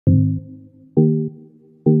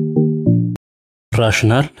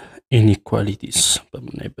rational inequalities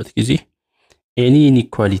በምናይበት ጊዜ any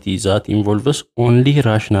inequality that involves only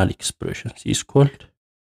rational expressions is called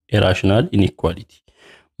a rational inequality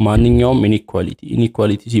ማንኛውም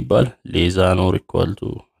inequality ሲባል less than or equal to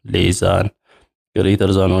less than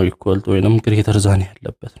greater than or equal to ወይንም greater than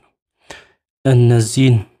ያለበት ነው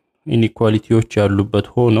እነዚህን inequalityዎች ያሉበት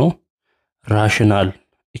ሆኖ rational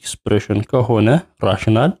expression ከሆነ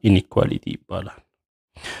rational inequality ይባላል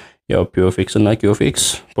ያው p of x እና q of x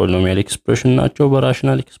polynomial expression ናቸው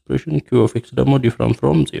በrational expression q of x ደግሞ different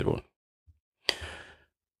from 0 ነው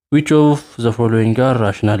which of the following are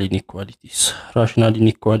rational inequalities rational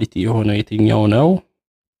inequality የሆነው የትኛው ነው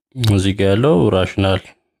እዚህ ጋር ያለው rational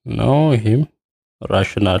ነው ይሄም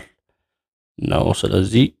rational ነው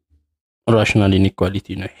ስለዚህ rational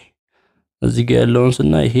inequality ነው እዚህ ጋር ያለውን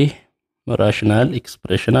ስናይ ይሄ rational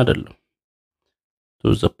expression አይደለም to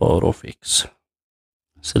the power of x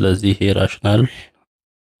ስለዚህ ይሄ rational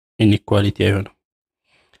inequality አይሆንም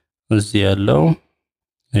እዚህ ያለው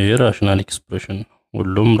ይሄ rational expression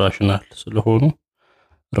ሁሉም rational ስለሆኑ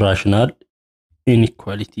rational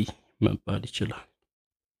inequality መባል ይችላል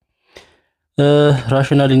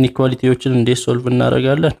rational inequalityዎችን እንዴት ሶልቭ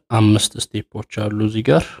እናደርጋለን አምስት ስቴፖች አሉ እዚህ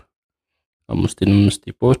ጋር አምስቱንም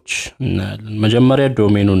ስቴፖች እናያለን መጀመሪያ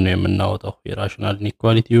ዶሜኑን ነው የምናወጣው የrational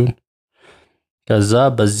inequalityውን ከዛ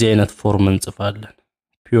በዚህ አይነት ፎርም እንጽፋለን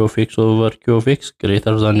p of x over q of x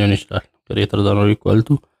greater than ሊሆን ይችላል greater than or equal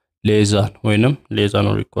to less than ወይንም less than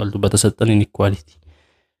or equal to በተሰጠን inequality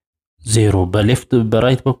 0 በሌፍት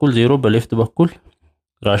በራይት በኩል 0 በሌፍት በኩል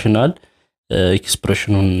rational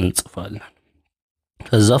expressionን እንጽፋለን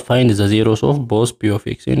ከዛ find the zeros of both p of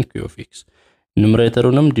x and q of x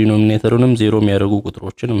ኑሜሬተሩንም ዲኖሚኔተሩንም 0 የሚያደርጉ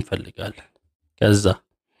ቁጥሮችን እንፈልጋለን ከዛ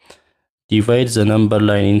divide the number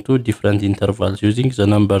line into different intervals using the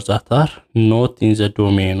numbers that are not in the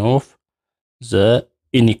domain of the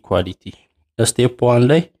inequality step 1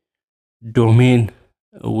 ላይ ዶሜን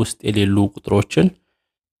ውስጥ የሌሉ ቁጥሮችን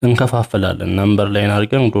እንከፋፈላለን number line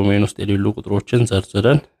አድርገን ዶሜን ውስጥ የሌሉ ቁጥሮችን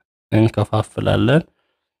ዘርዝረን እንከፋፈላለን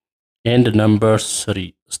and number 3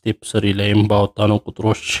 step 3 ላይ ባወጣነው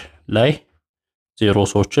ቁጥሮች ላይ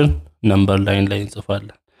ዜሮሶችን number line ላይ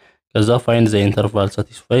እንጽፋለን ከዛ find the interval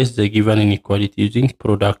satisfies the given inequality using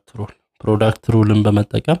product ruleን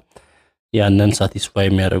በመጠቀም ያንን satisfy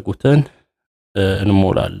የሚያደርጉትን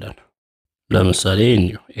እንሞላለን ለምሳሌ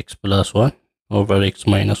x plus 1 over x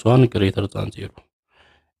minus 1 greater than 0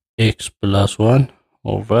 x plus 1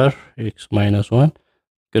 over x minus 1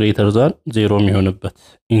 greater than 0 የሚሆንበት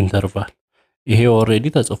ኢንተርቫል ይሄ ኦሬዲ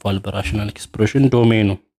ተጽፏል በራሽናል ኤክስፕሬሽን ዶሜኑ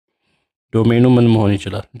ምን መሆን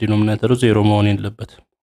ይችላል ዲኖሚኔተሩ 0 መሆን የለበት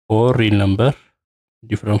or real number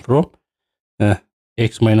different from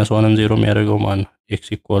x minus 1 and 0 የሚያደርገው ማን x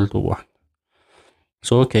equal to 1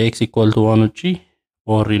 so x equal to 1 ውጪ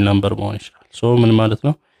or real number መሆን ይችላል so ምን ማለት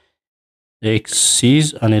ነው x is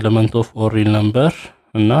an element of or real number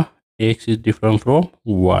እና x is different from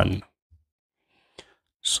 1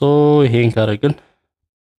 so ይሄን ካረግን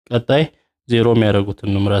ቀጣይ 0 የሚያደርጉትን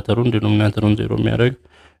ኑሜሬተሩን ዲኖሚኔተሩን 0 የሚያደርግ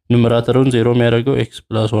ኑሜሬተሩን 0 የሚያደርገው x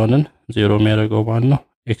plus 1ን 0 የሚያደርገው ማን ነው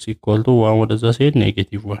x equal to 1 ወደዛ ሲሄድ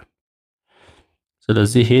negative 1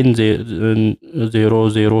 ስለዚህ ይሄን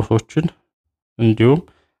 0 ሶችን እንዲሁም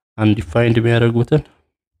undefined የሚያደርጉትን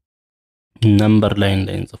number line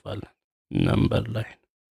ላይ እንጽፋለን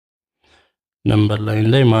number line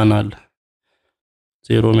ላይ ማን አለ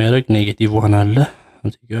 0 የሚያደርግ negative 1 አለ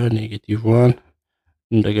እዚህ ጋር negative 1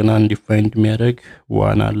 እንደገና undefined የሚያደርግ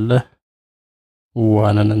 1 አለ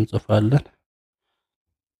 1ን እንጽፋለን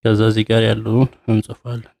ከዛ እዚህ ጋር ያለውን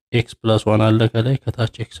እንጽፋለን x plus 1 አለ ከላይ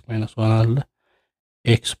ከታች x minus 1 አለ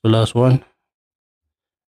x plus 1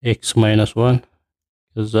 x minus 1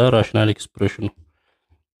 ከዛ rational expression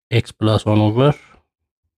x plus 1 over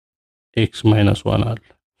x minus 1 አለ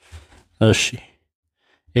እሺ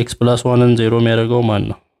x plus 1ን 0 የሚያደርገው ማን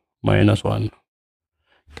ነው minus 1 ነው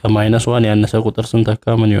ከማይነስ 1 ያነሰ ቁጥር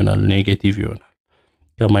ስንተካ ምን ይሆናል ኔጌቲቭ ይሆናል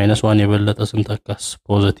ከማይነስ 1 የበለጠ ስንተካስ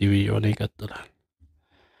ፖዚቲቭ ይሆናል ይቀጥላል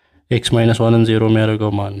x minus 1ን 0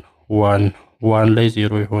 የሚያደርገው ማን ነው 1 ላይ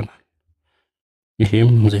 0 ይሆናል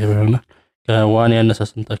ይሄም 0 ይሆናል ከ1 ያነሰ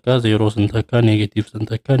ስንተካ 0 ስንተካ ኔጌቲቭ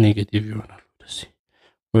ስንተካ ኔጌቲቭ ይሆናል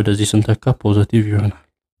ወደዚህ ስንተካ ፖዚቲቭ ይሆናል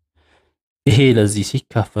ይሄ ለዚህ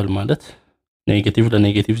ሲካፈል ማለት ኔጌቲቭ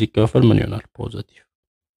ለኔጌቲቭ ሲካፈል ምን ይሆናል ፖዚቲቭ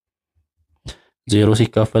 0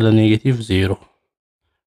 ሲካፈል ለኔጌቲቭ 0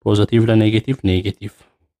 ፖዚቲቭ ለኔጌቲቭ ኔጌቲቭ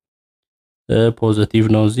ፖዚቲቭ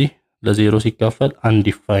ነው እዚህ ለ0 ሲካፈል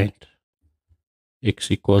undefined x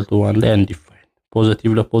equal to 1 ላይ undefined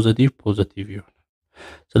ፖዚቲቭ ለፖዚቲቭ ፖዚቲቭ ይሆናል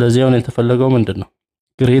ስለዚህ አሁን የተፈለገው ምንድነው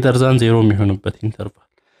greater than 0 የሚሆንበት ኢንተርቫል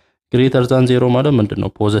ግሬተር ዛን 0 ማለት ምንድነው?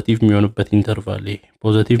 ፖዚቲቭ የሚሆንበት ኢንተርቫል ይሄ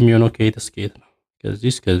ፖዚቲቭ የሚሆነው ከየት እስከ የት ነው? ከዚህ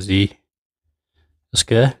እስከዚህ እስከ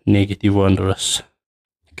 -1 ድረስ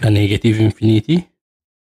ከኔጌቲቭ ኢንፊኒቲ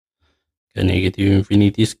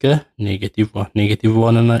እስከ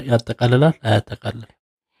 -1 እና ያጠቃልላል አያጠቃልል?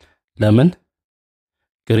 ለምን?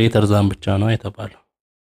 ግሬተር ዛን ብቻ ነው የተባለው።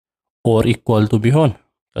 ኦር ኢኳል ቱ ቢሆን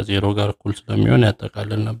ከ0 ጋር እኩል ስለሚሆን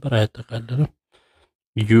ያጠቃልል ነበር፣ አያጠቃልልም።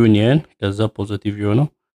 ዩኒየን ከዛ ፖዚቲቭ የሆነው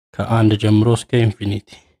ከ1 ጀምሮ እስከ ኢንፊኒቲ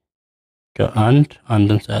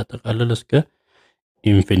አንድን ሳያጠቃልል እስከ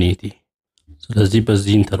ኢንፊኒቲ። ስለዚህ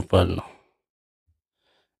በዚህ ኢንተርቫል ነው።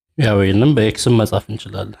 ያው ይሄንን በኤክስ መጻፍ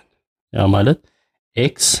እንችላለን። ያ ማለት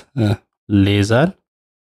ኤክስ ሌዛን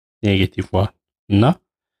 -1 እና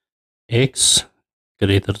ኤክስ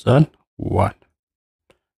ግሬተር ዛን 1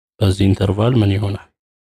 በዚህ ኢንተርቫል ምን ይሆናል?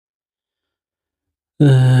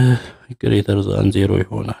 ግሬተር ዛን 0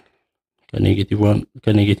 ይሆናል።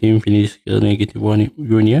 ከኔጌቲቭ ኢንፊኒቲ እስከ -1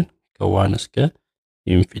 ዩኒየን ከ1 እስከ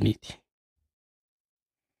ኢንፊኒቲ።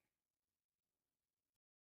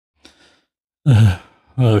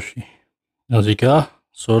 እሺ እዚህ ጋር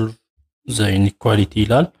ሶልቭ ዘ ኢንኢኳሊቲ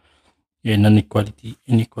ይላል። ይሄንን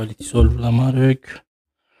ኢንኢኳሊቲ ሶልቭ ለማድረግ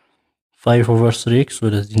 5/3x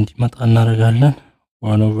ወደዚህ እንዲመጣ እናደርጋለን።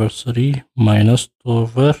 1/3 minus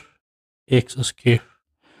 2/x square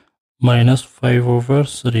minus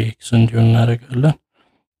 5/3x እንዲሆን እናደርጋለን።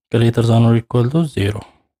 ግሬተር ዛን ኦር ኢኳል ቱ 0።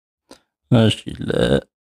 እሺ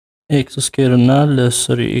ለx ስኩዌር እና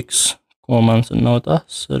ለ3x ኮመን ስናወጣ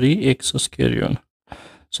 3x ስኩዌር ይሆናል።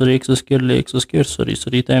 3x ስኩዌር ለx ስኩዌር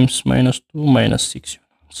 3 times -2 -6 ይሆናል።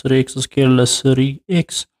 3x ስኩዌር ለ3x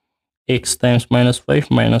x times -5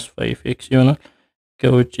 -5x ይሆናል።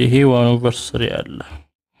 ከውጭ ይሄ 1/3 አለ።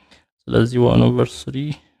 ስለዚህ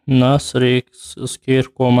 1/3 እና 3x ስኩዌር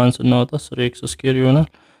ኮመን ስናወጣ 3x ስኩዌር ይሆናል።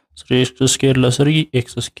 3x ስኩዌር ለ3 x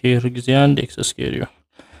ስኩዌር ጊዜ 1 x ስኩዌር ይሆናል።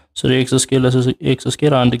 3x ስኩዌር ለ3x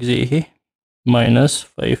ስኩዌር አንድ ጊዜ ይሄ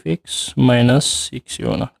 -5x -6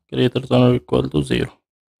 ይሆናል። ግሬተር ዛን ኦር ኢኳል ቱ 0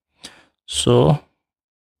 so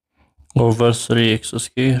over 3x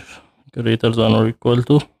square greater than or equal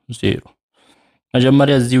to 0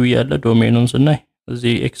 መጀመሪያ እዚሁ ያለ ዶሜኑን ስናይ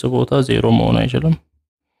እዚህ x ቦታ 0 መሆን አይችልም።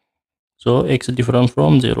 so x different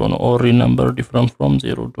from 0 ነው። or real number different from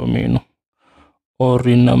 0 ዶሜኑ or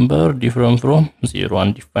real number different from 0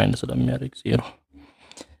 undefined ስለሚያደርግ 0።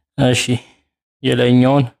 እሺ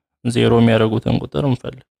የላይኛውን 0 የሚያደርጉትን ቁጥር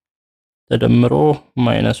እንፈልግ። ተደምሮ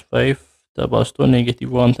 -5 ተባስቶ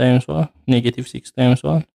 -1 times 1 -6 times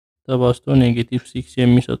 1 ተባስቶ -6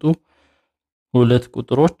 የሚሰጡ ሁለት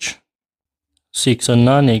ቁጥሮች 6 እና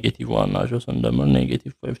 -1 ናቸው። ስንደምር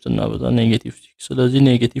 -5 ስናበዛ -6። ስለዚህ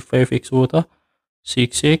 -5x ቦታ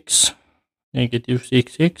 6x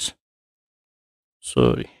 -6x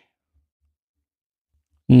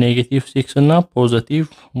 -6 እና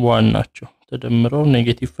 +1 ናቸው። ተደምረው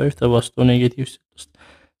 -5 ተባስቶ -6።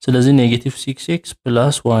 ስለዚህ -6x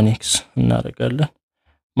 + 1x እናደርጋለን።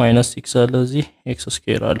 -6 አለ እዚህ x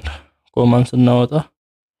ስኩዌር አለ ኮመን ስናወጣ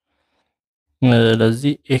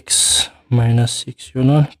ለዚህ x -6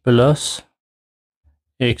 ይሆናል +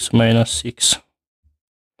 x -6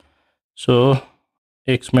 so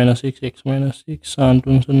x -6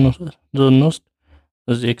 አንዱን ስንወስድ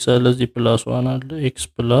እዚህ x አለ እዚህ +1 አለ x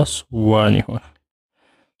 +1 ይሆናል።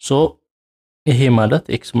 so ይሄ ማለት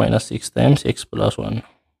x -6 times x +1 ነው።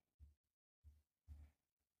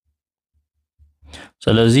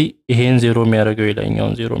 ስለዚህ ይሄን 0 የሚያደርገው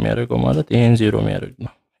ይላኛውን 0 የሚያደርገው ማለት ይሄን 0 የሚያደርግ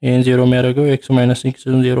ነው። ይሄን 0 የሚያደርገው x -6ን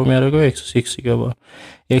 0 የሚያደርገው x 6 ሲገባ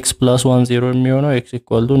x +1 0 የሚሆነው x =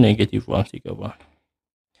 -1 ሲገባ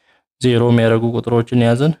 0 የሚያደርጉ ቁጥሮችን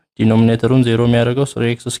ያዘን። ዲኖሚኔተሩን 0 የሚያደርገው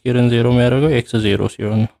 3x ስኩዌርን 0 የሚያደርገው x 0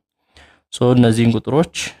 ሲሆን ሶ እነዚህን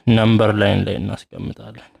ቁጥሮች ነምበር ላይን ላይ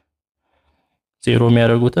እናስቀምጣለን። 0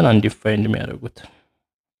 የሚያደርጉትን አንዲፋይንድ የሚያደርጉትን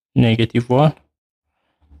 -1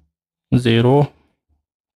 0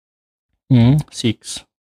 6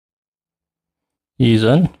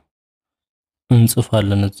 ይዘን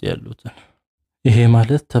እንጽፋለን እዚህ ያሉትን። ይሄ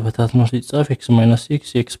ማለት ተበታትኖ ሲጻፍ x -6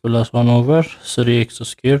 x +1/3x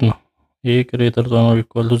ስኩዌር ነው። ይሄ ግሬተር ዛን ኦር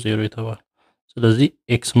ኢኳል ቱ 0 የተባለ። ስለዚህ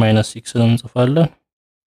x -6ን እንጽፋለን።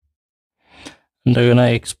 እንደገና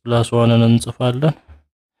x +1ን እንጽፋለን።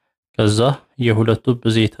 ከዛ የሁለቱ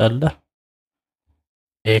ብዜት አለ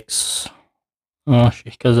x እሺ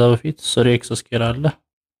ከዛ በፊት 3x ስኩዌር አለ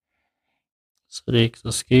 3x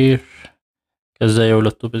ስኩዌር ከዛ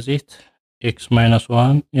የሁለቱ ብዜት x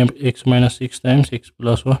 -6 times x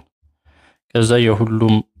 +1 ከዛ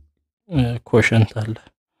የሁሉም ኮሸንት አለ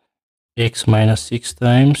x -6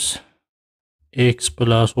 times x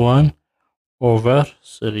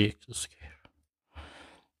 +1/3x ስኩዌር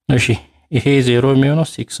እሺ ይሄ 0 የሚሆነው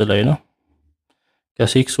 6 ላይ ነው።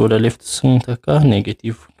 ከ6 ወደ ሌፍት ስንተካ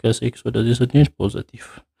ኔጌቲቭ፣ ከ6 ወደዚህ ስንሄድ ፖዚቲቭ።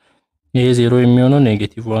 ይሄ 0 የሚሆነው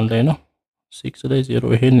ኔጌቲቭ 1 ላይ ነው። 6 ላይ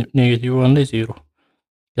 0፣ ይሄ ኔጌቲቭ 1 ላይ 0፣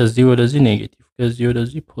 ከዚህ ወደዚህ ኔጌቲቭ፣ ከዚህ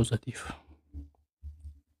ወደዚህ ፖዚቲቭ።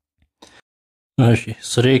 እሺ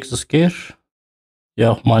 3x ስኩዌር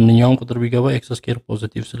ያው ማንኛውም ቁጥር ቢገባ x ስኩዌር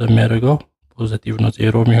ፖዚቲቭ ስለሚያደርገው ፖዚቲቭ ነው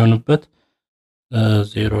 0 የሚሆንበት።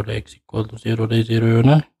 0 ላይ x ኢኳል ቱ 0 ላይ 0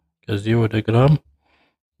 ይሆናል። ከዚህ ወደ ግራም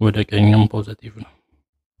ወደ ቀኝም ፖዚቲቭ ነው።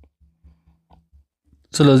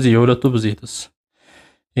 ስለዚህ የሁለቱ ብዜትስ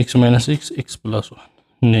x - x x + 1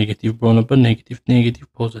 ኔጌቲቭ በሆነበት ኔጌቲቭ ኔጌቲቭ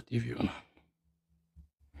ፖዚቲቭ ይሆናል።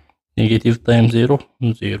 ኔጌቲቭ ታይም 0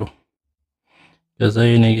 0፣ ከዛ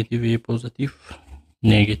የኔጌቲቭ የፖዚቲቭ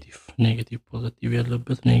ኔጌቲቭ ኔጌቲቭ ፖዚቲቭ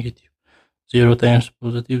ያለበት ኔጌቲቭ 0 ታይምስ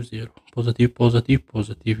ፖዚቲቭ 0 ፖዚቲቭ ፖዚቲቭ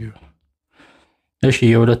ፖዚቲቭ ይሆናል። እሺ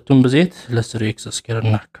የሁለቱም ብዜት ለ3x ስኩዌር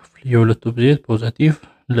እናካፍል። የሁለቱ ብዜት ፖዚቲቭ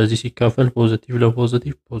ለዚህ ሲካፈል ፖዚቲቭ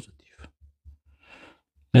ለፖዚቲቭ ፖዚቲቭ፣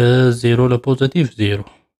 0 ለፖዚቲቭ 0፣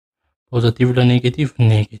 ፖዚቲቭ ለኔጌቲቭ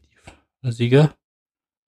ኔጌቲቭ። እዚህ ጋር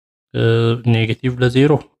ኔጌቲቭ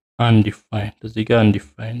ለ0 አንዲፋይንድ፣ እዚህ ጋር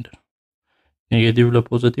አንዲፋይንድ፣ ኔጌቲቭ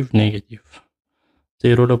ለፖዚቲቭ ኔጌቲቭ፣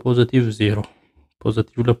 0 ለፖዚቲቭ 0፣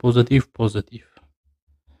 ፖዚቲቭ ለፖዚቲቭ ፖዚቲቭ።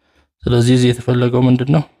 ስለዚህ እዚህ የተፈለገው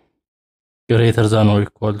ምንድነው? ግሬተር ዛን ኦር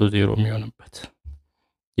ኢኳል ቱ 0 የሚሆንበት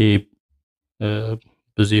ይሄ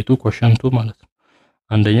ብዜቱ ኮሸንቱ ማለት ነው።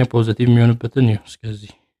 አንደኛ ፖዚቲቭ የሚሆንበትን ነው።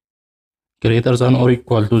 እስከዚህ ግሬተር ዛን ኦር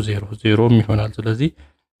ኢኳል ቱ 0 0 ይሆናል። ስለዚህ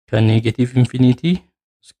ከኔጌቲቭ ኢንፊኒቲ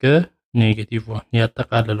እስከ ኔጌቲቭ 1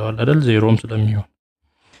 ያጠቃልለዋል አይደል? 0ም ስለሚሆን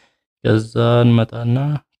ከዛ እንመጣና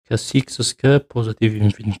ከ6 እስከ ፖዚቲቭ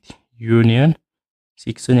ኢንፊኒቲ ዩኒየን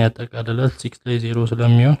 6ን ያጠቃልላል። 6 ላይ 0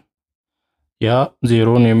 ስለሚሆን ያ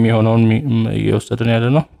 0ን የሚሆነውን እየወሰድን ያለ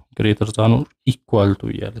ነው ግሬተር ዛን ኦር ኢኳል ቱ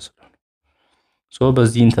እያለ ስለሆነ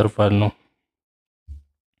በዚህ ኢንተርቫል ነው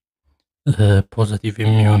ፖዚቲቭ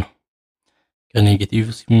የሚሆነው ከኔጌቲቭ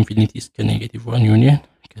ኢንፊኒቲ እስከ ኔጌቲቭ 1 ዩኒየን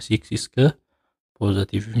ከ6 እስከ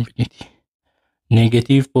ፖዚቲቭ ኢንፊኒቲ።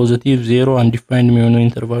 ኔጌቲቭ ፖዚቲቭ 0 አንዲፋይንድ የሚሆኑ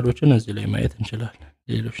ኢንተርቫሎችን እዚህ ላይ ማየት እንችላለን።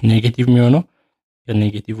 ሌሎች ኔጌቲቭ የሚሆነው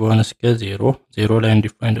ከኔጌቲቭ 1 እስከ 0 0 ላይ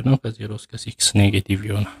አንዲፋይንድ ነው። ከ0 እስከ 6 ኔጌቲቭ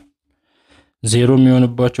ይሆናል። 0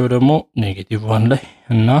 የሚሆንባቸው ደግሞ ኔጌቲቭ 1 ላይ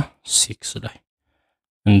እና 6 ላይ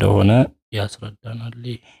እንደሆነ ያስረዳናል።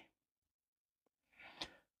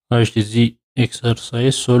 እሺ እዚህ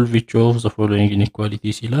ኤክሰርሳይዝ ሶልቭ ኢች ኦፍ ዘ ፎሎዊንግ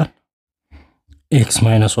ኢንኢኳሊቲስ ይላል። x -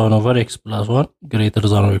 1 ኦቨር x + 1 ግሬተር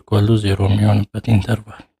ዛን ኦር ኢኳል ቱ 0 የሚሆንበት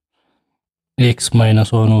ኢንተርቫል x - 1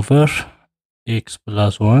 ኦቨር x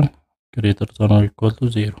 + 1 ግሬተር ዛን ኦር ኢኳል ቱ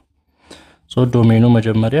 0። ዶሜኑ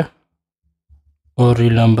መጀመሪያ ኦር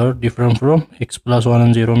ሪል ነምበር ዲፈረንት ፍሮም x +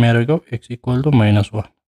 1 0 የሚያደርገው x ኢኳል ቱ -1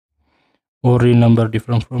 ኦር ሪል ነምበር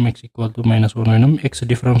ዲፈረንት ፍሮም x ኢኳል ቱ -1 ወይንም x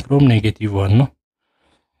ዲፈረንት ፍሮም -1 ነው።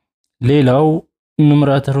 ሌላው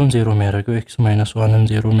ኑመራተሩን 0 የሚያደርገው x - 1ን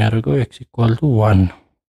 0 የሚያደርገው x ኢኳል ቱ 1 ነው።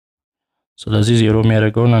 ስለዚህ 0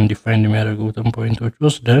 የሚያደርገውን አንዲፋይንድ የሚያደርጉትን ፖይንቶች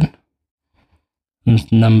ወስደን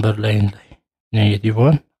ነምበር ላይን ላይ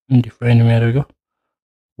 -1 አንዲፋይንድ የሚያደርገው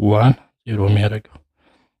 1 0 የሚያደርገው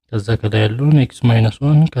ከዛ ከላይ ያለውን x -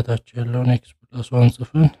 1 ከታች ያለውን x + 1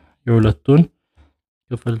 ጽፈን የሁለቱን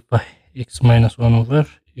ክፍልፋይ x - 1 ኦቨር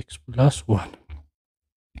x + 1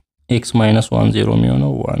 x - 1 0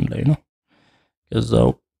 የሚሆነው 1 ላይ ነው። ከዛው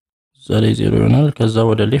ዛሬ 0 ይሆናል። ከዛ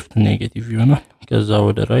ወደ ሌፍት ኔጌቲቭ ይሆናል። ከዛ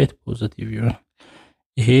ወደ ራይት ፖዚቲቭ ይሆናል።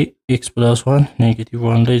 ይሄ x + 1 ኔጌቲቭ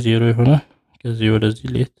 1 ላይ 0 ይሆናል። ከዚህ ወደዚህ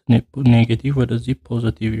ሌፍት ኔጌቲቭ ወደዚህ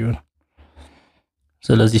ፖዚቲቭ ይሆናል።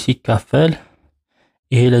 ስለዚህ ሲካፈል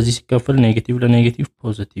ይሄ ለዚህ ሲካፈል ኔጌቲቭ ለኔጌቲቭ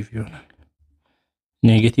ፖዚቲቭ ይሆናል።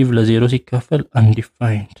 ኔጌቲቭ ለ0 ሲካፈል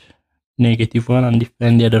አንዲፋይንድ ኔጌቲቭ 1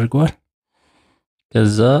 አንዲፋይንድ ያደርገዋል።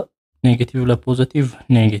 ከዛ ኔጌቲቭ ለፖዚቲቭ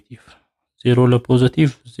ኔጌቲቭ 0 ለፖዚቲቭ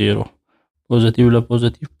 0 ፖዚቲቭ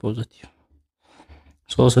ለፖዚቲቭ ፖዚቲቭ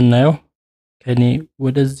ስናየው ከኔ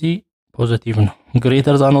ወደዚህ ፖዚቲቭ ነው።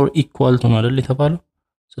 ግሬተር ዛን ኦር ኢኳል ቱ ነው አይደል የተባለው።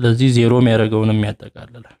 ስለዚህ 0 የሚያደርገውንም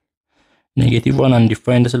ያጠቃልላል። ኔጌቲቭ 1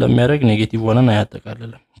 አንዲፋይንድ ስለሚያደርግ ኔጌቲቭ 1ን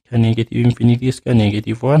አያጠቃልልም። ከኔጌቲቭ ኢንፊኒቲ እስከ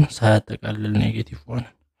ኔጌቲቭ 1 ሳያጠቃልል ኔጌቲቭ 1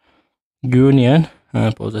 ዩኒየን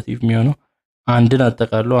ፖዚቲቭ የሚሆነው አንድን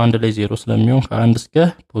አጠቃለው አንድ ላይ 0 ስለሚሆን ከ1 እስከ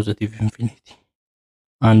ፖዚቲቭ ኢንፊኒቲ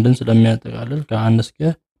አንድን ስለሚያጠቃልል ከ1 እስከ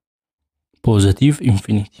ፖዚቲቭ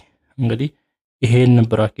ኢንፊኒቲ። እንግዲህ ይሄን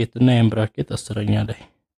ብራኬት እና ይሄን ብራኬት 10ኛ ላይ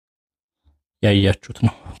ያያችሁት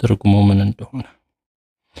ነው ትርጉሙ ምን እንደሆነ።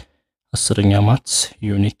 10ኛ ማትስ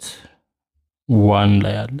ዩኒት 1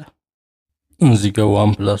 ላይ አለ። እዚህ ጋር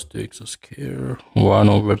 1 + 2x ስኩዌር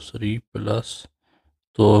 1/3 +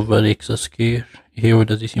 2/x ስኩዌር ይሄ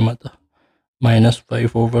ወደዚህ ሲመጣ minus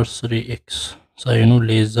 5 over 3x ሳይኑ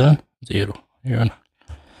ሌስ ዛን 0 ይሆናል።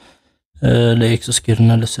 ለx ስኩዌር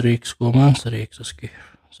እና ለ3x ኮማን 3x ስኩዌር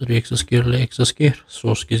 3x ስኩዌር ለx ስኩዌር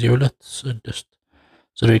 3 ጊዜ 2 6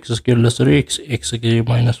 3x ስኩዌር ለ3x x ጊዜ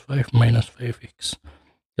 -5 -5x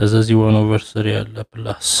ከዚህ 1 over 3 ያለ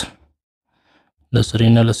ፕላስ ለ3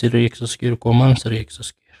 እና ለ3x ስኩዌር ኮማን 3x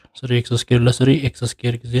ስኩዌር 3x ስኩዌር ለ3 x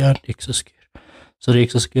ስኩዌር ጊዜ 1 x ስኩዌር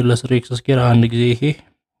 3x ስኩዌር ለ3x ስኩዌር አንድ ጊዜ ይሄ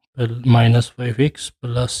 -5x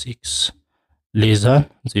plus 6 less than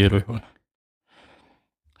 0 ይሆናል።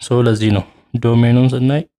 ለዚህ ነው ዶሜኑን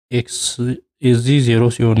ስናይ x እዚህ 0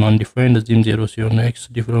 ሲሆን ነው undefined እዚህም 0 ሲሆን ነው x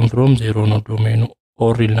different from 0 ነው ዶሜኑ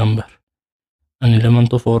or real number an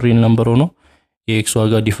element of or real number ሆኖ የx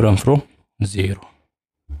ዋጋ different from 0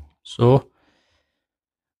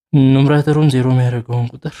 ኑሜሬተሩን 0 የሚያደርገውን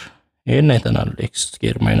ቁጥር ይሄን አይተናል x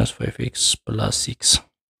square minus 5x plus 6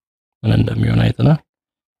 ምን እንደሚሆን አይተናል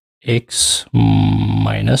x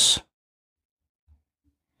minus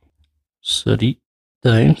 3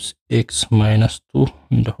 times x minus 2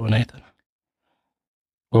 እንደሆነ አይተናል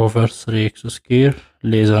over 3x square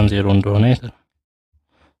less than 0 እንደሆነ አይተናል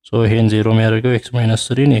ይሄን 0 የሚያደርገው x minus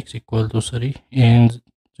 3 x equal to 3 ይሄን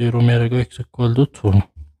 0 የሚያደርገው x equal to 2 ነው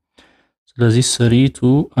ስለዚህ 3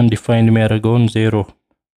 2 undefined የሚያደርገውን 0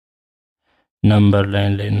 ነምበር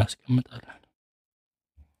ላይን ላይ እናስቀምጣለን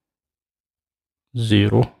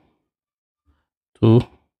 0 2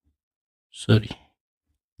 3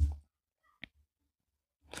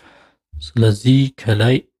 ስለዚህ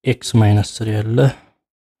ከላይ x minus 3 ያለ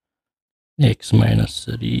x minus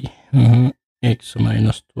 3 x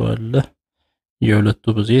minus 2 አለ የሁለቱ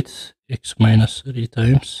ብዜት x minus 3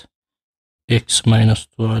 times x minus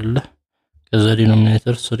 2 አለ ከዛ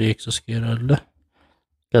ዲኖሚኔተር 3x ስኩዌር አለ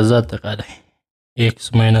ከዛ አጠቃላይ x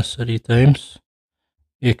minus 3 times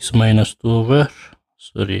x minus 2 over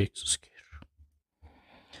 3x square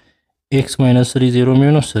x minus 3 0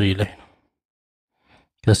 የሚሆነው 3 ላይ ነው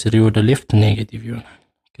ከ3 ወደ ሌፍት ኔጌቲቭ ይሆናል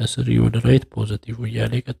ከ3 ወደ ራይት ፖዚቲቭ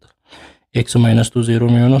እያለ ይቀጥላል x minus 2 0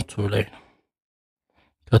 የሚሆነው 2 ላይ ነው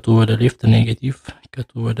ከ2 ወደ ሌፍት ኔጌቲቭ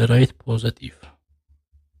ከ2 ወደ ራይት ፖዚቲቭ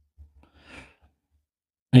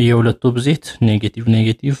የሁለቱ ብዜት ኔጌቲቭ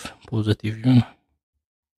ኔጌቲቭ ፖዚቲቭ ይሆናል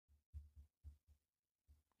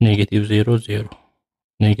ኔጌቲቭ 0 0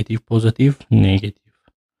 ኔጌቲቭ ፖዚቲቭ ኔጌቲቭ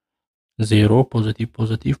 0 ፖዚቲቭ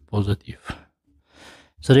ፖዚቲቭ ፖዚቲቭ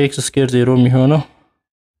 3x ስኩዌር 0 የሚሆነው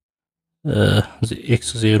x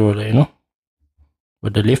 0 ላይ ነው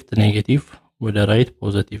ወደ ሌፍት ኔጌቲቭ ወደ ራይት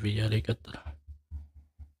ፖዚቲቭ እያለ ይቀጥላል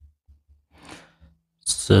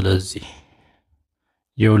ስለዚህ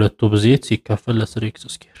የሁለቱ ብዜት ሲካፈል ለ3x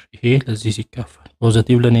ስኩዌር ይሄ ለዚህ ሲካፈል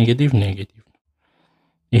ፖዚቲቭ ለኔጌቲቭ ኔጌቲቭ ነው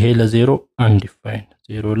ይሄ ለ0 undefined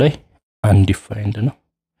 0 ላይ undefined ነው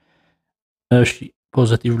እሺ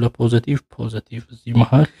ፖዚቲቭ ለፖዚቲቭ ፖዚቲቭ እዚህ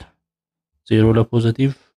መሃል 0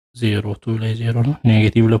 ለፖዚቲቭ 0 2 ላይ 0 ነው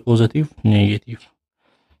ኔጌቲቭ ለፖዚቲቭ ኔጌቲቭ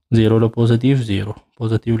 0 ለፖዚቲቭ 0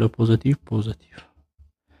 ፖዚቲቭ ለፖዚቲቭ ፖዚቲቭ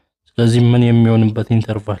ስለዚህ ምን የሚሆንበት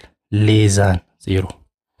ኢንተርቫል ሌዛን 0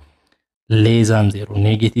 ሌዛን 0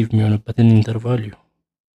 ኔጌቲቭ የሚሆንበትን ኢንተርቫል እዩ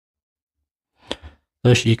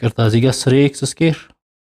እሺ ይቅርታ እዚህ ጋር 3x ስኩዌር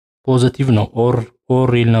ፖዚቲቭ ነው ኦር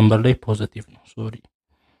ሪል ነምበር ላይ ፖዚቲቭ ነው ሶሪ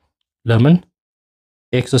ለምን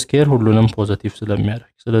x ስኩዌር ሁሉንም ፖዚቲቭ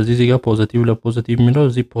ስለሚያደርግ ስለዚህ እዚህ ጋር ፖዚቲቭ ለፖዚቲቭ የሚለው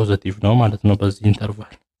እዚህ ፖዚቲቭ ነው ማለት ነው በዚህ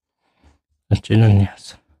ኢንተርቫል እቺን እንያዝ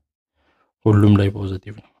ሁሉም ላይ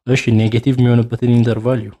ፖዚቲቭ ነው እሺ ኔጌቲቭ የሚሆንበትን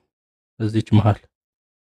ኢንተርቫል እዩ እዚች መሃል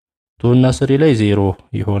 2 እና 3 ላይ 0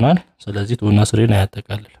 ይሆናል ስለዚህ 2 እና 3 ላይ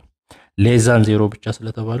ያጠቃልላል ሌዛን 0 ብቻ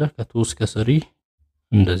ስለተባለ ከ2 እስከ 3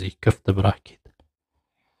 እንደዚህ ክፍት ብራኬት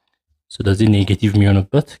ስለዚህ ኔጌቲቭ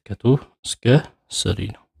የሚሆንበት ከ2 እስከ 3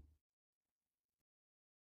 ነው